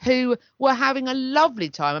girl, who were having a lovely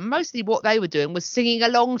time, and mostly what they were doing was singing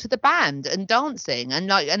along to the band and dancing, and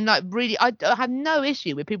like really, I have no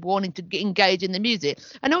issue with people wanting to engage in the music,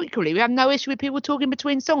 and equally we have no issue with people talking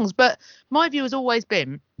between songs. But my view has always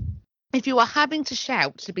been, if you are having to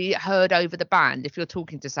shout to be heard over the band, if you're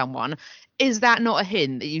talking to someone, is that not a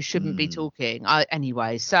hint that you shouldn't be talking?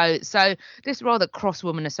 Anyway, so this rather cross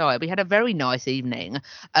woman aside, we had a very nice evening.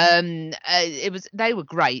 They were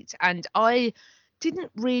great, and I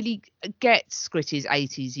didn't really get Scritty's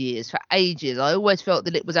 80s years for ages. I always felt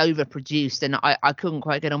that it was overproduced, and I couldn't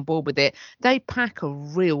quite get on board with it. They pack a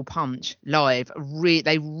real punch live.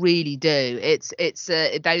 They really do.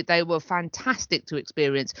 They were fantastic to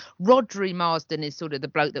experience. Rodri Marsden is sort of the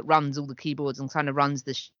bloke that runs all the keyboards and kind of runs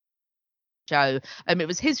the show. It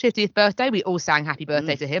was his 50th birthday. We all sang happy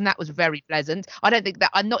birthday to him. That was very pleasant.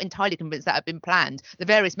 I'm not entirely convinced that had been planned. The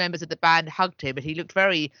various members of the band hugged him, but he looked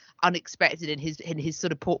very unexpected in his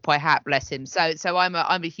sort of pork pie hat, bless him. So I'm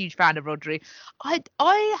a huge fan of Rodri.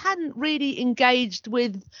 I hadn't really engaged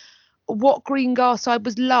with what Green Garside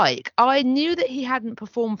was like. I knew that he hadn't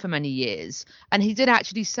performed for many years, and he did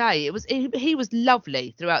actually say he was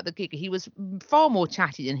lovely throughout the gig. He was far more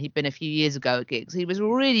chatty than he'd been a few years ago at gigs. He was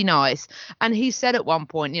really nice, and he said at one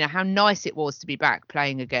point, how nice it was to be back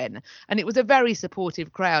playing again, and it was a very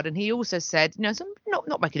supportive crowd. And he also said,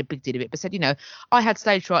 not making a big deal of it, but said, I had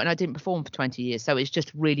stage fright and I didn't perform for 20 years, so it's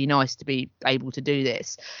just really nice to be able to do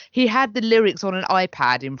this. He had the lyrics on an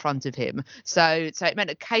iPad in front of him, so it meant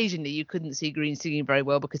occasionally you couldn't see Green singing very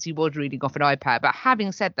well because he was reading off an iPad. But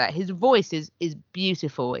having said that, his voice is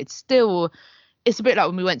beautiful. It's a bit like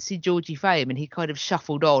when we went to see Georgie Fame and he kind of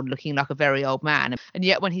shuffled on looking like a very old man, and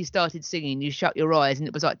yet when he started singing you shut your eyes and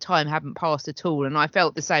it was like time hadn't passed at all. And I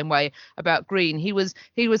felt the same way about Green. He was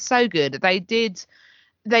so good. They did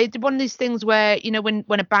one of these things where, when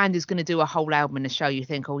a band is going to do a whole album in a show, you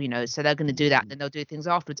think, so they're going to do that and then they'll do things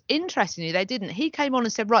afterwards. Interestingly, they didn't. He came on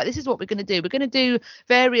and said, right, this is what we're going to do. We're going to do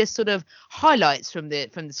various sort of highlights from the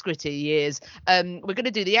Scritti years. We're going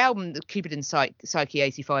to do the album, Cupid and Psyche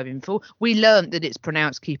 85 in full. We learned that it's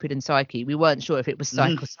pronounced Cupid and Psyche. We weren't sure if it was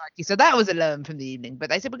Psyche or Psyche. So that was a learn from the evening.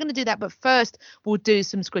 But they said, we're going to do that. But first, we'll do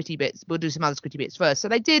some Scritti bits. We'll do some other Scritti bits first. So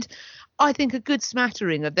they did, I think, a good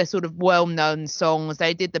smattering of their sort of well-known songs.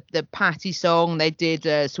 They did the Patty song, they did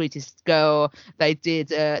Sweetest Girl, they did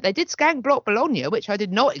Skank Block Bologna, which I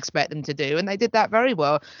did not expect them to do, and they did that very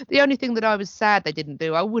well. The only thing that I was sad they didn't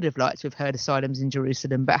do, I would have liked to have heard Asylums in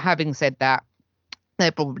Jerusalem, but having said that,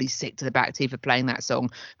 they're probably sick to the back teeth of playing that song.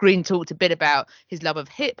 Green talked a bit about his love of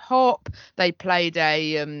hip hop. They played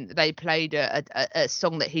a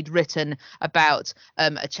song that he'd written about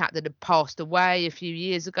a chap that had passed away a few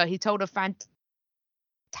years ago. He told a fantastic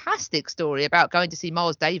story about going to see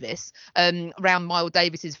Miles Davis around Miles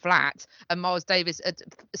Davis's flat, and Miles Davis had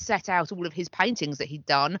set out all of his paintings that he'd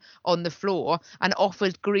done on the floor and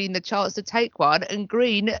offered Green the chance to take one, and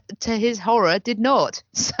Green, to his horror, did not.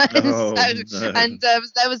 There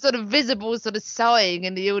was sort of visible sort of sighing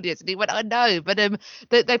in the audience, and he went, I know, but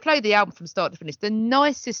they played the album from start to finish. The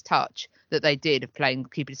nicest touch that they did of playing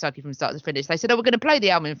Cupid and Psyche from start to finish, they said, we're going to play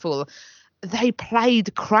the album in full. They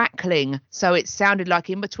played crackling, so it sounded like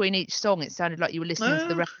in between each song it sounded like you were listening to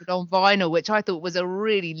the record on vinyl, which I thought was a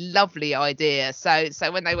really lovely idea. So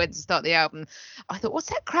when they went to start the album, I thought, what's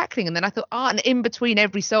that crackling? And then I thought, and in between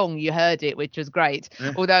every song you heard it, which was great.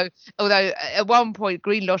 Although at one point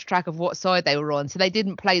Green lost track of what side they were on, so they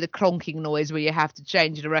didn't play the clonking noise where you have to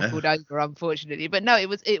change the record over, unfortunately. But no, it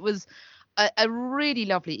was a really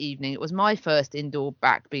lovely evening. It was my first indoor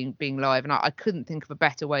back being live, and I couldn't think of a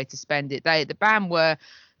better way to spend it. The band were,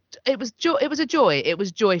 it was a joy. It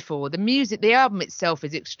was joyful. The music, the album itself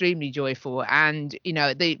is extremely joyful, and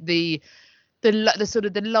the sort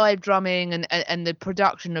of the live drumming and the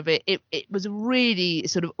production of it was really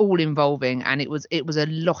sort of all involving, and it was a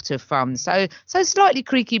lot of fun. So slightly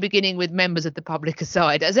creaky beginning with members of the public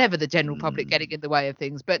aside, as ever, the general public getting in the way of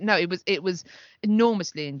things, but no, it was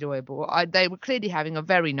enormously enjoyable. They were clearly having a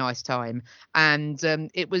very nice time, and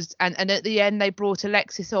it was and at the end they brought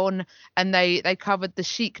Alexis on, and they covered the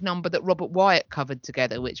Chic number that Robert Wyatt covered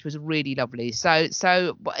together, which was really lovely. So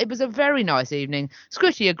it was a very nice evening.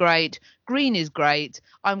 Scritti are great. Green is great.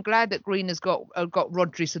 I'm glad that Green has got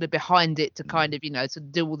Rodri sort of behind it to kind of, to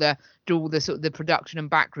do all the sort of the production and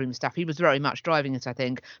backroom stuff. He was very much driving it, I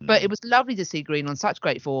think. But it was lovely to see Green on such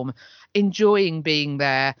great form, enjoying being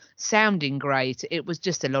there, sounding great. It was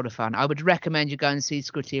just a lot of fun. I would recommend you go and see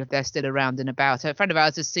Scritti if they're still around and about. A friend of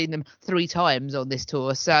ours has seen them 3 times on this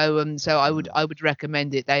tour, so I would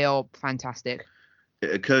recommend it. They are fantastic.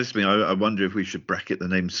 It occurs to me, I wonder if we should bracket the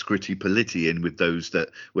name Scritti Politti in with those that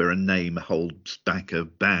where a name holds back a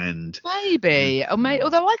band. Maybe,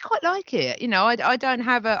 although I quite like it. I don't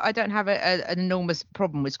have an enormous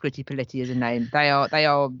problem with Scritti Politti as a name. They are.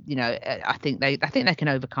 I think they can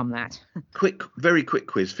overcome that. Very quick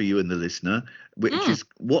quiz for you and the listener, which is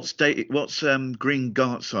what's Green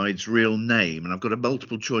Gartside's real name? And I've got a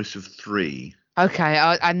multiple choice of 3. Okay,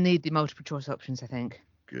 I need the multiple choice options, I think.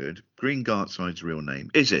 Good. Green Gartside's real name.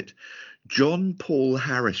 Is it John Paul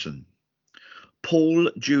Harrison, Paul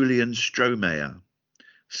Julian Strohmeyer,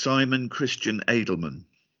 Simon Christian Edelman?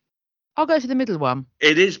 I'll go for the middle one.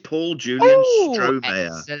 It is Paul Julian Oh,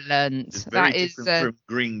 Strohmeyer. excellent. It's very That is. different from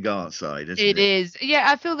Green Gartside, isn't It is.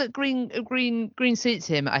 Yeah, I feel that green suits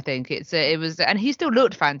him. I think it was, and he still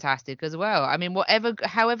looked fantastic as well. I mean,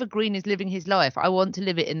 however Green is living his life, I want to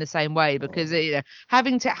live it in the same way because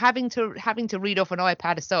having to read off an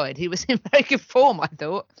iPad aside, he was in very good form. I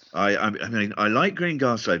thought. I mean, I like Green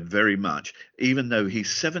Gartside very much, even though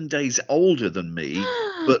he's 7 days older than me,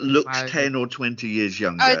 but looks 10 or 20 years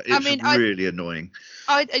younger. It's really annoying.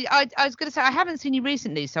 I was going to say I haven't seen you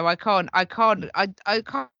recently, so I can't. I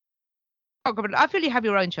feel you have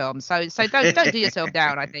your own charm, so don't do yourself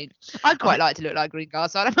down. I think I'd quite like to look like Green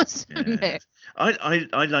Gartside, I must admit.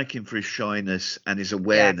 I like him for his shyness and his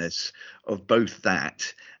awareness of both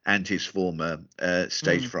that and his former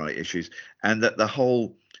stage fright issues, and that the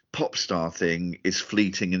whole pop star thing is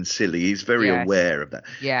fleeting and silly. He's very aware of that.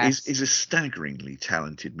 He's a staggeringly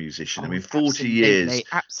talented musician. I mean, 40 years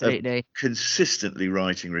of consistently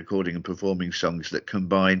writing, recording and performing songs that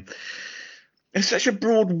combine such a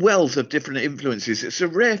broad wealth of different influences. It's a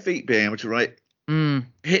rare feat being able to write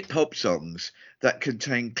hip hop songs that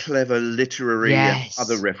contain clever literary and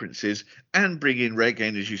other references and bring in reggae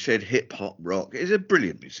and, as you said, hip hop rock. He's a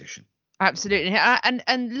brilliant musician. Absolutely, and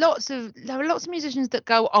there are lots of musicians that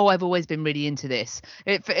go, oh, I've always been really into this.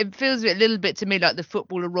 It feels a little bit to me like the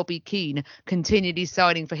footballer Robbie Keane continually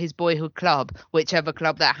signing for his boyhood club, whichever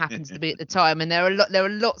club that happens to be at the time. And there are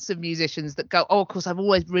lots of musicians that go, oh, of course, I've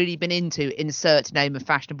always really been into insert name of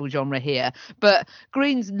fashionable genre here. But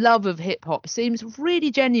Green's love of hip hop seems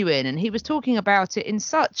really genuine, and he was talking about it in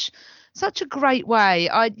such a great way.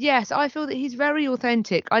 I feel that he's very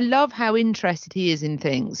authentic. I love how interested he is in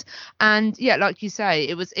things. And yeah, like you say,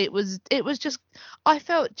 it was just, I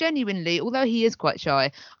felt genuinely, although he is quite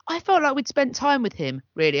shy, I felt like we'd spent time with him,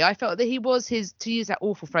 really. I felt that he was his, to use that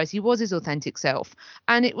awful phrase, he was his authentic self.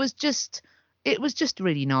 And it was just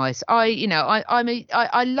really nice. I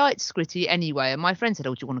liked Scritti anyway, and my friend said,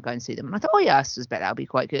 oh, do you want to go and see them? And I thought, oh yeah, I suspect that'll be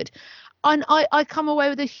quite good. And I come away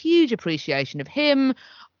with a huge appreciation of him,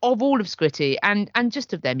 of all of Scritti, and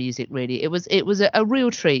just of their music, really. It was a real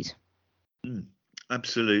treat.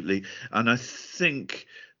 Absolutely. And I think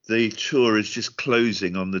the tour is just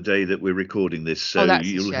closing on the day that we're recording this. So that's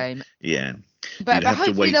a shame. Yeah. But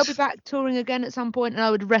hopefully they'll be back touring again at some point, and I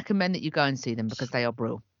would recommend that you go and see them because they are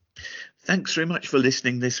brilliant. Thanks very much for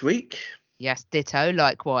listening this week. Yes, ditto.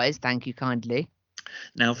 Likewise. Thank you kindly.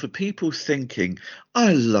 Now, for people thinking,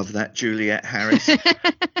 I love that Juliet Harris,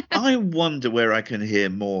 I wonder where I can hear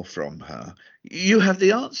more from her. You have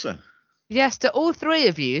the answer. Yes, to all three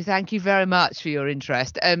of you, thank you very much for your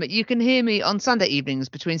interest. You can hear me on Sunday evenings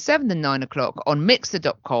between 7 and 9 o'clock on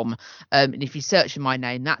Mixer.com. And if you search for my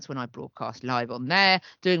name, that's when I broadcast live on there,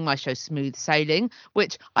 doing my show Smooth Sailing,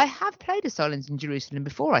 which I have played a Silence in Jerusalem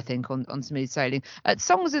before, I think, on Smooth Sailing.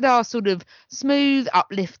 Songs that are sort of smooth,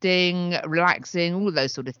 uplifting, relaxing, all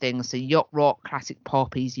those sort of things. So yacht rock, classic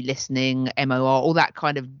pop, easy listening, MOR, all that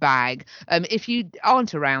kind of bag. If you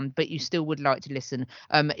aren't around, but you still would like to listen,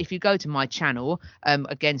 if you go to my channel,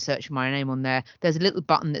 again, search my name on there, there's a little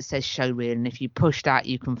button that says show reel, and if you push that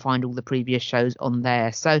you can find all the previous shows on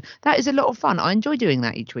there. So that is a lot of fun. I enjoy doing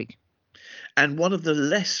that each week. And one of the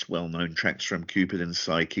less well-known tracks from Cupid and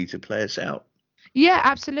Psyche to play us out. Yeah,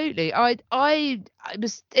 absolutely. It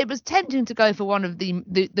was tempting to go for one of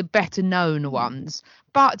the better known ones,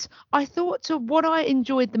 but I thought to what I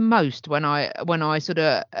enjoyed the most when I sort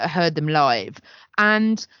of heard them live,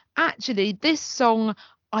 and actually this song,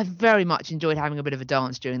 I very much enjoyed having a bit of a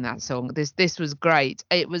dance during that song. This was great.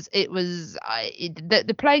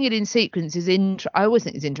 The playing it in sequence is I always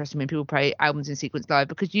think it's interesting when people play albums in sequence live,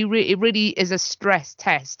 because it really is a stress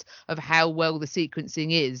test of how well the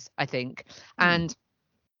sequencing is, I think. And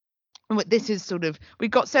this is sort of, we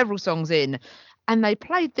got several songs in, and they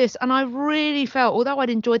played this, and I really felt, although I'd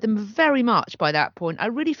enjoyed them very much by that point, I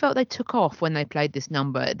really felt they took off when they played this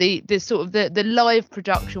number. The live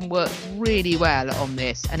production worked really well on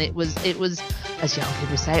this, and it was, as young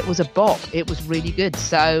people say, it was a bop. It was really good.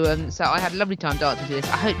 So I had a lovely time dancing to this.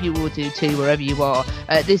 I hope you all do too, wherever you are.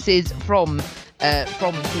 This is from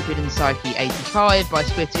Cupid and Psyche 85 by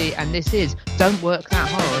Scritti, and this is Don't Work That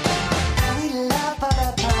Hard.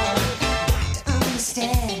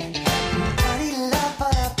 Down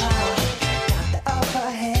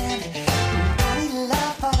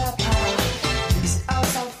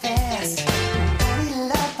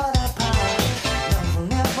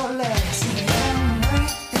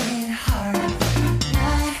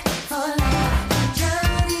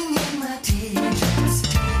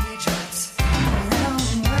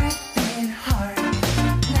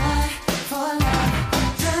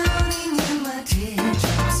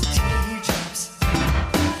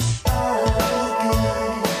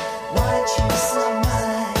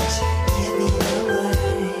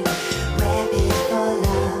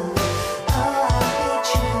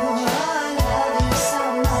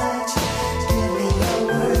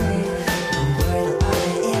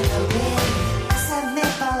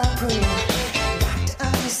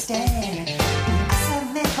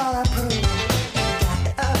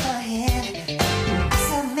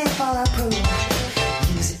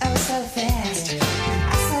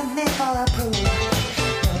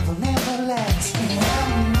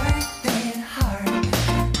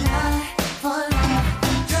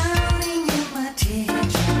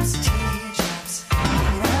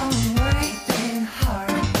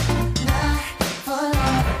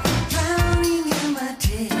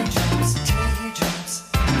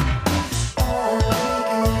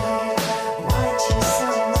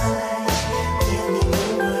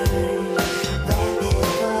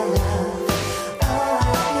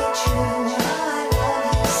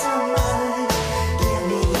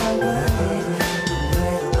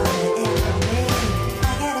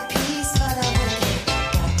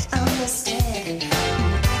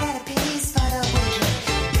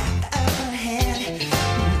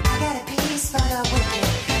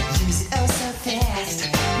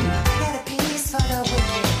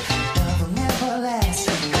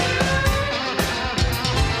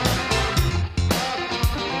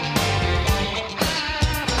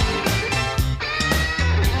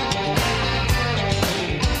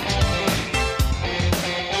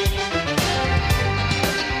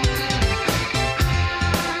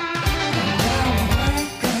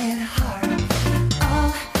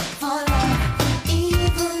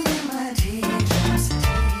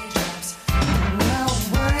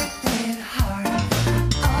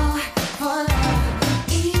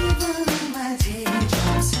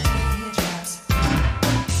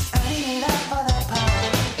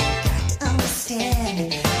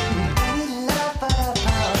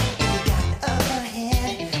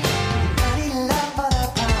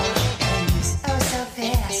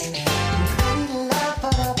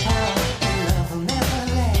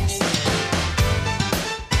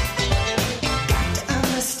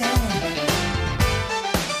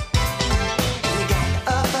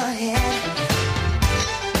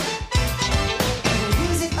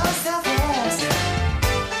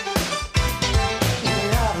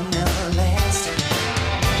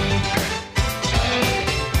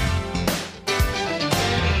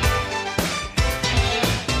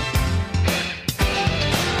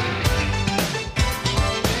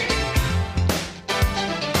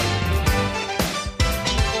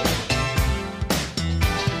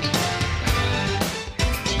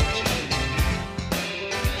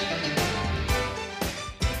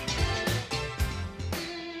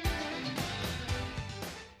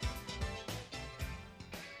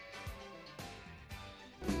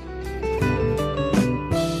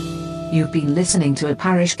You've been listening to a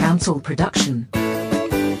Parish Counsel production.